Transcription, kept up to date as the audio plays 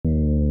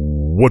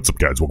What's up,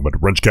 guys? Welcome back to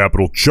Roensch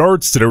Capital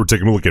Charts. Today we're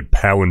taking a look at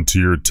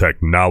Palantir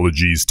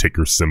Technologies,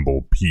 ticker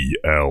symbol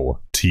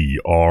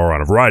PLTR,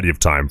 on a variety of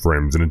time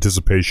frames in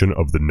anticipation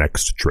of the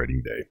next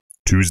trading day,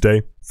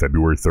 Tuesday,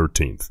 February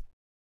 13th.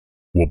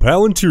 Well,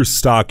 Palantir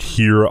stock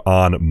here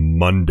on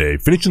Monday,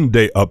 finishing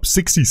the day up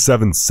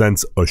 67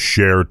 cents a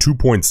share,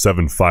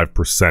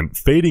 2.75%,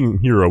 fading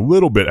here a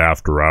little bit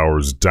after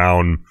hours,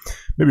 down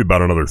maybe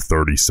about another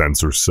 30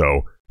 cents or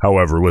so.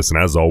 However, listen,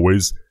 as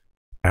always,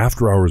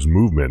 after hours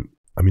movement,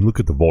 I mean, look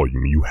at the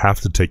volume. You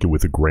have to take it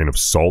with a grain of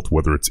salt,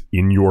 whether it's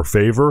in your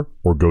favor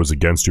or goes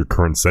against your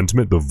current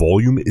sentiment. The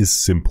volume is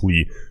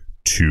simply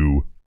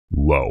too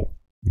low,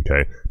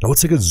 okay? Now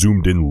let's take a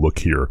zoomed in look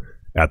here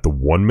at the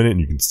 1 minute, and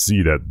you can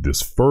see that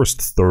this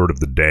first third of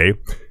the day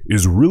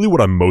is really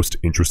what I'm most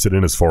interested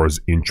in as far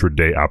as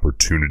intraday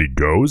opportunity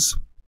goes.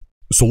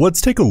 So let's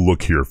take a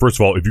look here.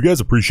 First of all, if you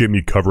guys appreciate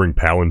me covering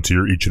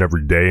Palantir each and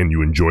every day and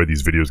you enjoy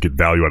these videos, get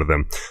value out of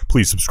them,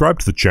 please subscribe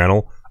to the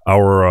channel.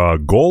 Our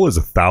goal is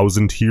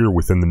 1,000 here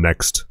within the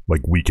next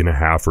week and a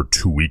half or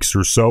 2 weeks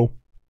or so.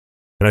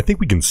 And I think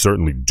we can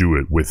certainly do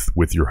it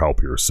with your help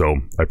here. So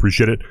I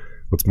appreciate it.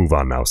 Let's move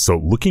on now. So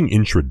looking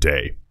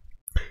intraday,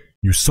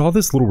 you saw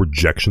this little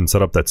rejection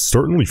setup that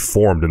certainly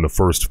formed in the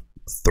first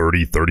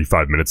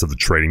 30-35 minutes of the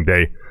trading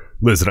day.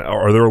 Listen,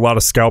 are there a lot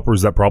of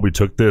scalpers that probably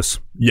took this?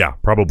 Yeah,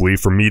 probably.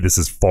 For me, this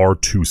is far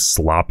too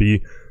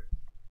sloppy.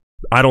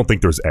 I don't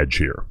think there's edge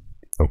here,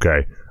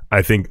 okay?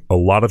 I think a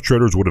lot of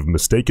traders would have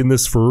mistaken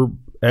this for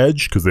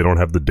edge because they don't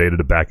have the data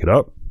to back it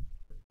up.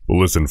 But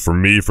listen, for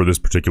me, for this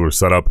particular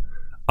setup,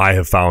 I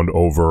have found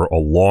over a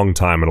long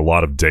time and a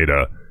lot of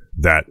data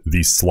that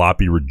these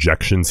sloppy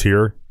rejections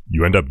here,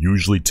 you end up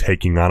usually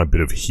taking on a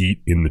bit of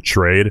heat in the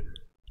trade.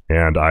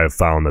 And I have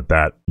found that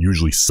that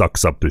usually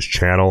sucks up this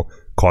channel,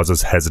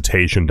 causes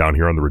hesitation down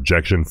here on the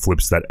rejection,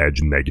 flips that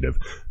edge negative.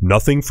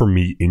 Nothing for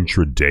me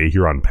intraday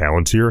here on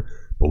Palantir.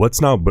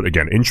 But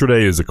again,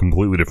 intraday is a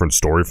completely different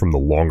story from the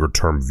longer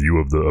term view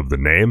of the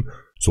name.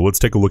 So let's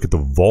take a look at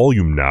the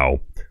volume now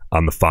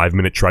on the 5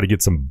 minute, try to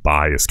get some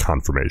bias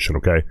confirmation,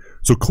 okay?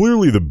 So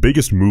clearly the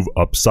biggest move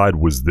upside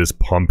was this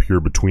pump here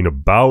between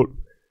about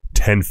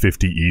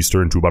 10:50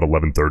 Eastern to about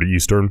 11:30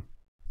 Eastern.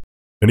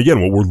 And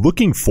again, what we're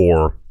looking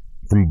for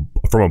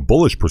from a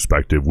bullish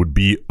perspective would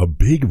be a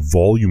big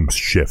volume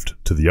shift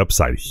to the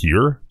upside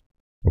here,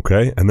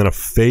 okay? And then a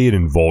fade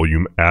in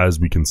volume as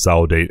we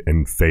consolidate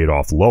and fade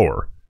off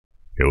lower.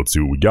 Okay, let's see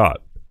what we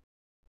got.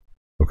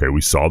 Okay,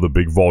 we saw the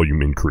big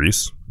volume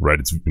increase, right?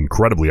 It's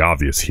incredibly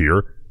obvious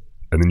here.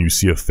 And then you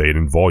see a fade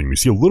in volume. You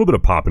see a little bit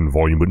of pop in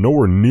volume, but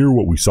nowhere near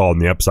what we saw in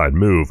the upside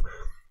move.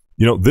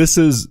 You know, this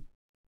is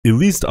at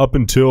least up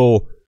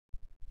until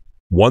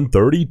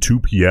 1:30, 2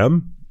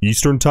 p.m.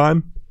 Eastern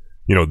time.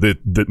 You know,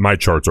 my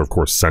charts are, of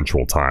course,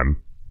 Central time.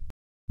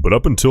 But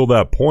up until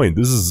that point,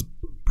 this is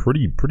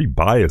pretty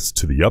biased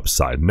to the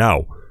upside.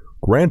 Now,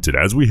 granted,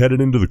 as we headed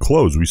into the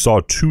close, we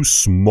saw two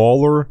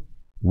smaller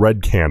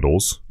red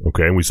candles,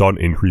 okay, and we saw an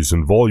increase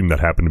in volume that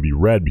happened to be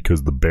red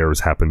because the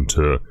bears happened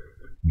to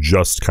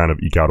just kind of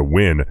eke out a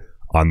win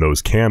on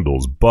those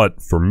candles.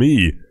 But for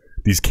me,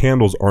 these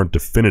candles aren't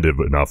definitive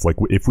enough. Like,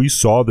 if we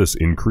saw this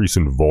increase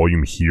in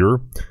volume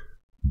here,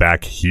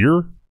 back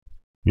here,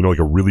 you know, like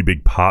a really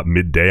big pop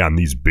midday on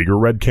these bigger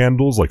red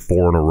candles, like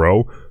 4 in a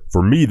row,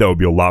 for me, that would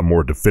be a lot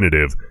more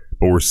definitive.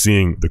 But we're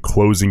seeing the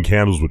closing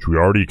candles, which we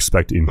already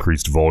expect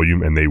increased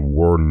volume, and they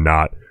were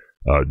not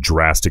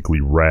drastically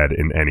red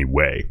in any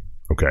way.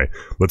 Okay,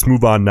 let's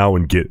move on now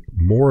and get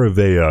more of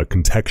a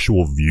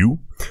contextual view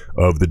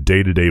of the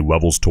day-to-day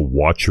levels to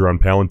watch here on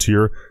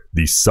Palantir,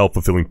 the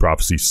self-fulfilling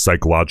prophecy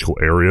psychological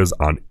areas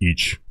on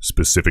each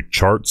specific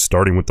chart,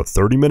 starting with the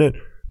 30-minute.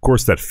 Of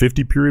course, that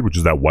 50 period, which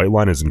is that white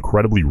line, is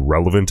incredibly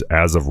relevant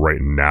as of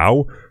right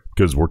now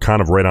because we're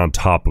kind of right on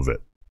top of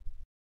it.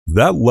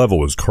 That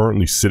level is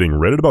currently sitting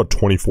right at about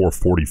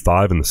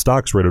 24.45, and the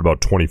stock's right at about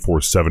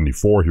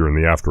 24.74 here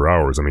in the after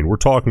hours. I mean, we're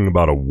talking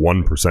about a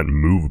 1%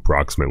 move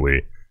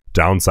approximately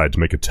downside to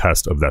make a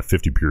test of that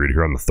 50 period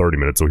here on the 30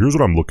 minutes. So here's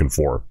what I'm looking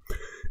for.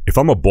 If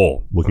I'm a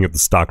bull looking at the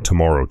stock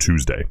tomorrow,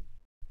 Tuesday,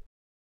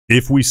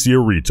 if we see a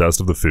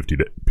retest of the 50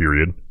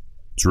 period,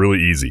 it's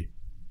really easy.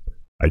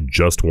 I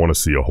just want to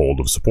see a hold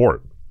of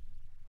support.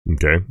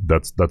 Okay,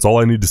 that's all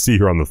I need to see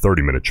here on the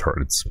 30-minute chart.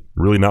 It's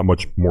really not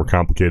much more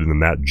complicated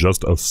than that.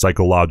 Just a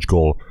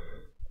psychological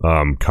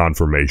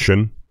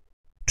confirmation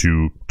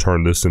to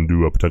turn this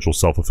into a potential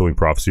self-fulfilling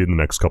prophecy in the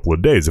next couple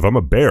of days. If I'm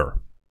a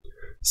bear,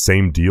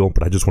 same deal,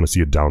 but I just want to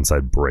see a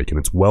downside break. And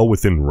it's well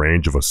within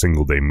range of a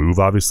single-day move,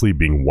 obviously,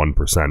 being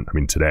 1%. I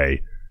mean,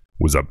 today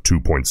was up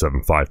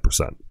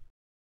 2.75%.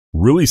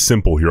 Really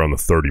simple here on the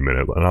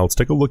 30-minute. And now let's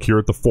take a look here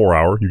at the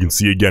 4-hour. You can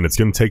see, again, it's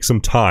going to take some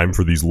time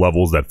for these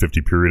levels, that 50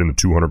 period and the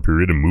 200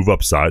 period, to move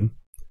upside.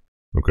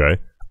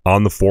 Okay.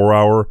 On the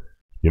 4-hour,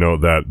 you know,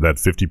 that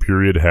 50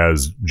 period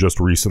has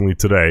just recently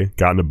today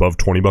gotten above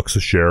 20 bucks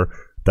a share.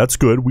 That's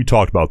good. We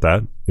talked about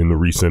that in the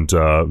recent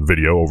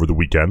video over the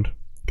weekend.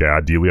 Okay.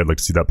 Ideally, I'd like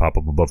to see that pop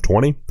up above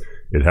 20.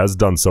 It has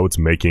done so. It's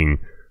making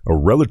a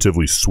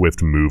relatively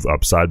swift move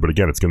upside, but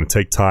again, it's going to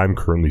take time,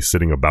 currently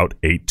sitting about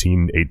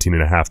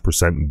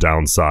 18.5%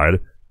 downside.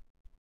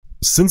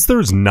 Since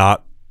there's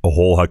not a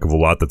whole heck of a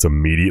lot that's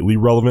immediately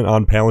relevant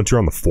on Palantir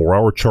on the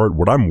 4-hour chart,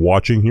 what I'm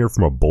watching here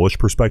from a bullish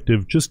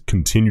perspective, just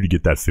continue to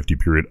get that 50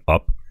 period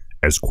up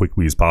as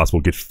quickly as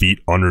possible, get feet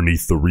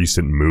underneath the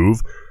recent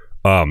move.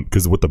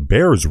 Because what the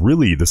bears,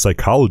 really, the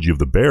psychology of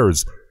the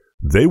bears,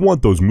 they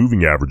want those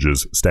moving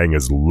averages staying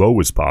as low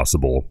as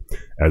possible,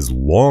 as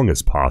long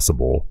as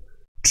possible,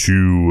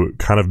 to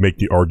kind of make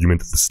the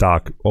argument that the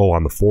stock, oh,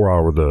 on the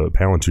 4-hour, the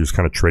Palantir is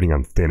kind of trading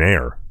on thin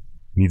air.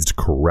 Needs to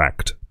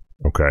correct.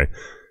 Okay.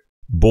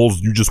 Bulls,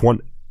 you just want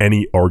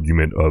any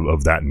argument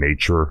of that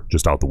nature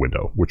just out the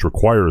window, which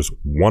requires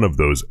one of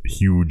those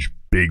huge,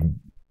 big,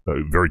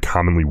 very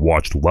commonly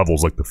watched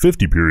levels like the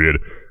 50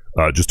 period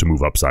just to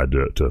move upside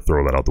to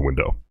throw that out the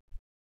window.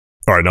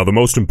 All right, now the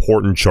most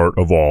important chart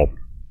of all.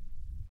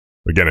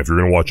 Again, if you're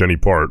going to watch any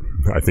part,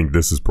 I think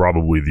this is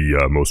probably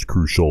the most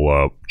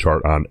crucial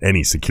chart on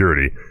any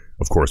security,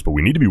 of course, but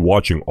we need to be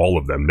watching all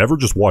of them. Never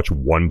just watch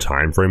one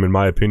time frame, in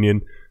my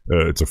opinion.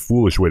 It's a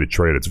foolish way to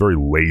trade. It's a very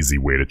lazy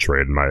way to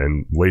trade,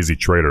 and lazy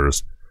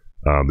traders,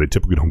 they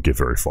typically don't get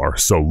very far.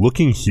 So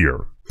looking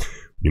here,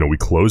 we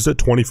closed at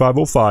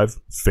 25.05,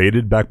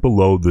 faded back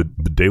below the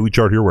daily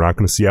chart here. We're not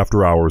going to see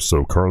after hours,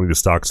 so currently the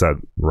stock's at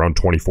around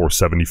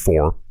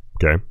 24.74,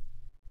 okay?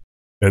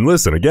 And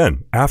listen,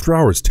 again, after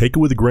hours, take it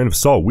with a grain of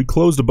salt. We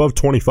closed above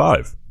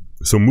 25.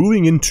 So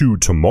moving into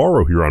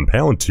tomorrow here on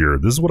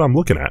Palantir, this is what I'm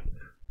looking at.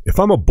 If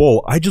I'm a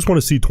bull, I just want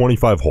to see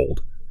 25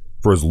 hold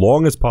for as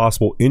long as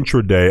possible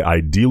intraday,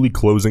 ideally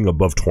closing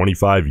above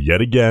 25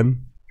 yet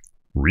again,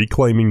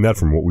 reclaiming that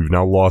from what we've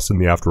now lost in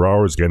the after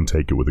hours. Again,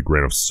 take it with a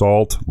grain of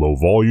salt, low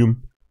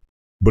volume.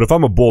 But if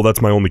I'm a bull,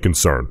 that's my only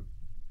concern.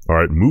 All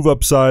right, move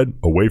upside,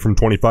 away from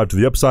 25 to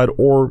the upside,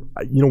 or,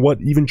 you know what,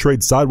 even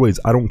trade sideways,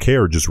 I don't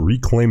care. Just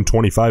reclaim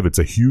 25. It's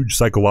a huge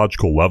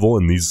psychological level,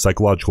 and these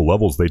psychological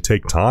levels, they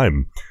take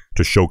time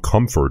to show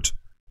comfort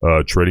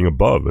trading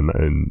above,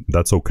 and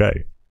that's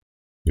okay.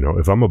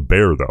 If I'm a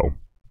bear, though,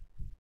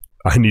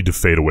 I need to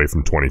fade away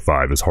from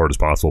 25 as hard as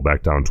possible,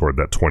 back down toward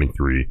that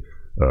 $23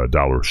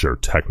 a share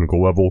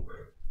technical level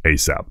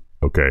ASAP,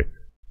 okay?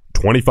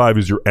 25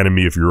 is your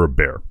enemy if you're a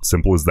bear.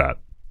 Simple as that.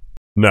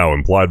 Now,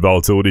 implied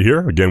volatility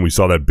here. Again, we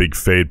saw that big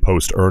fade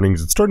post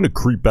earnings. It's starting to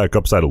creep back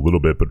upside a little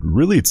bit, but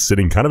really it's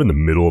sitting kind of in the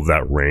middle of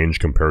that range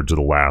compared to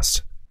the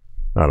last,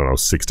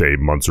 6 to 8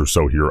 months or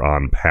so here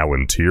on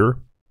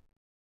Palantir.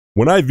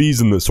 When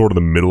IV's in the sort of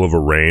the middle of a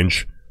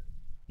range,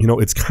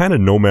 it's kind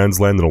of no man's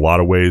land in a lot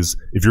of ways.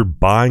 If you're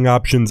buying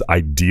options,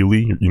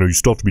 ideally, you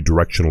still have to be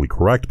directionally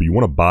correct, but you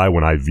want to buy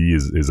when IV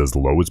is as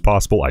low as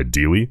possible,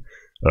 ideally.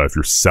 If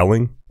you're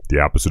selling, the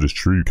opposite is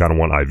true. You kind of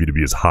want IV to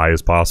be as high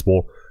as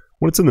possible.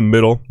 When it's in the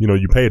middle,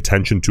 you pay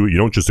attention to it. You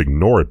don't just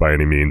ignore it by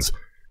any means.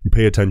 You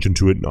pay attention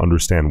to it and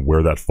understand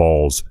where that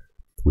falls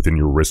within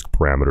your risk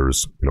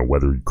parameters.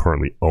 Whether you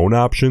currently own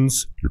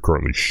options, you're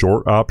currently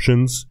short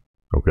options,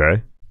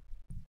 okay?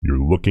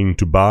 You're looking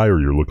to buy or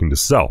you're looking to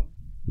sell.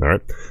 All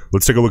right,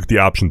 let's take a look at the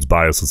options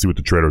bias. Let's see what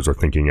the traders are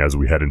thinking as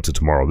we head into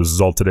tomorrow. This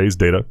is all today's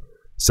data.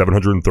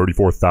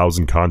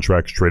 734,000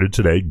 contracts traded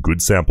today.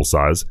 Good sample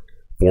size.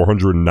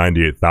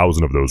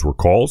 498,000 of those were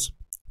calls.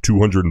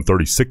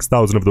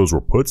 236,000 of those were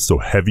puts, so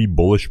heavy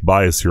bullish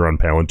bias here on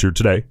Palantir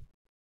today.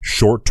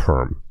 Short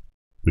term,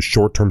 the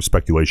short-term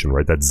speculation,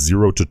 right? That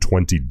 0 to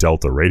 20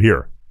 delta right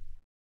here.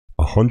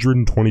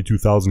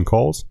 122,000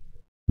 calls,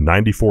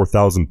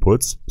 94,000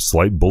 puts,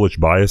 slight bullish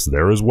bias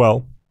there as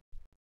well.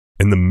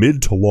 And the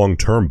mid to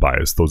long-term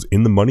bias, those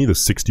in the money, the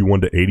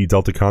 61 to 80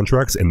 delta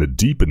contracts, and the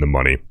deep in the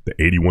money, the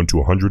 81 to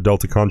 100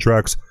 delta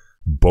contracts,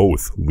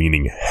 both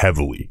leaning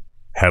heavily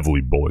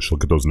bullish.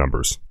 Look at those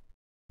numbers.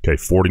 Okay,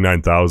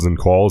 49,000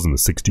 calls in the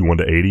 61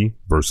 to 80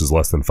 versus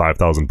less than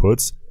 5,000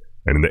 puts.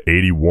 And in the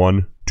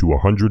 81 to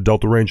 100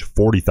 delta range,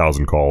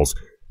 40,000 calls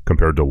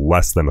compared to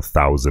less than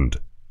 1,000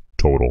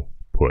 total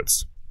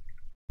puts.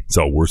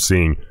 So we're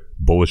seeing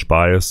bullish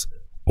bias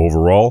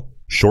overall,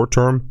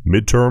 short-term,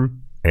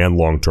 mid-term, and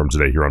long-term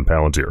today here on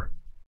Palantir.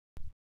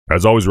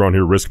 As always around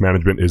here, risk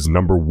management is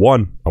number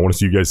one. I want to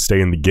see you guys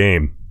stay in the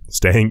game.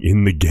 Staying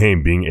in the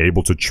game, being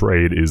able to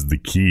trade is the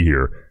key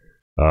here.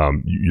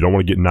 You don't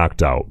want to get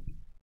knocked out.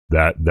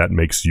 That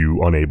makes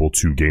you unable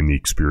to gain the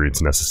experience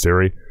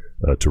necessary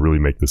to really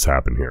make this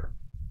happen here.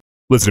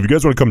 Listen, if you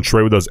guys want to come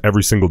trade with us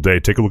every single day,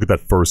 take a look at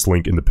that first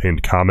link in the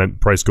pinned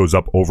comment. Price goes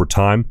up over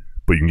time,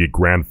 but you can get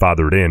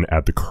grandfathered in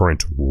at the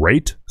current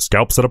rate.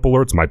 Scalp setup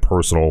alerts, my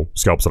personal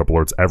scalp setup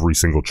alerts every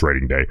single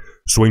trading day.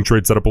 Swing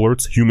trade setup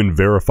alerts, human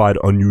verified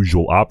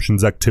unusual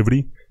options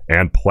activity,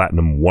 and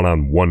platinum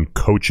one-on-one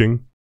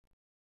coaching.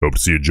 Hope to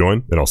see you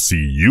join, and I'll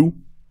see you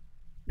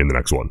in the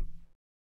next one.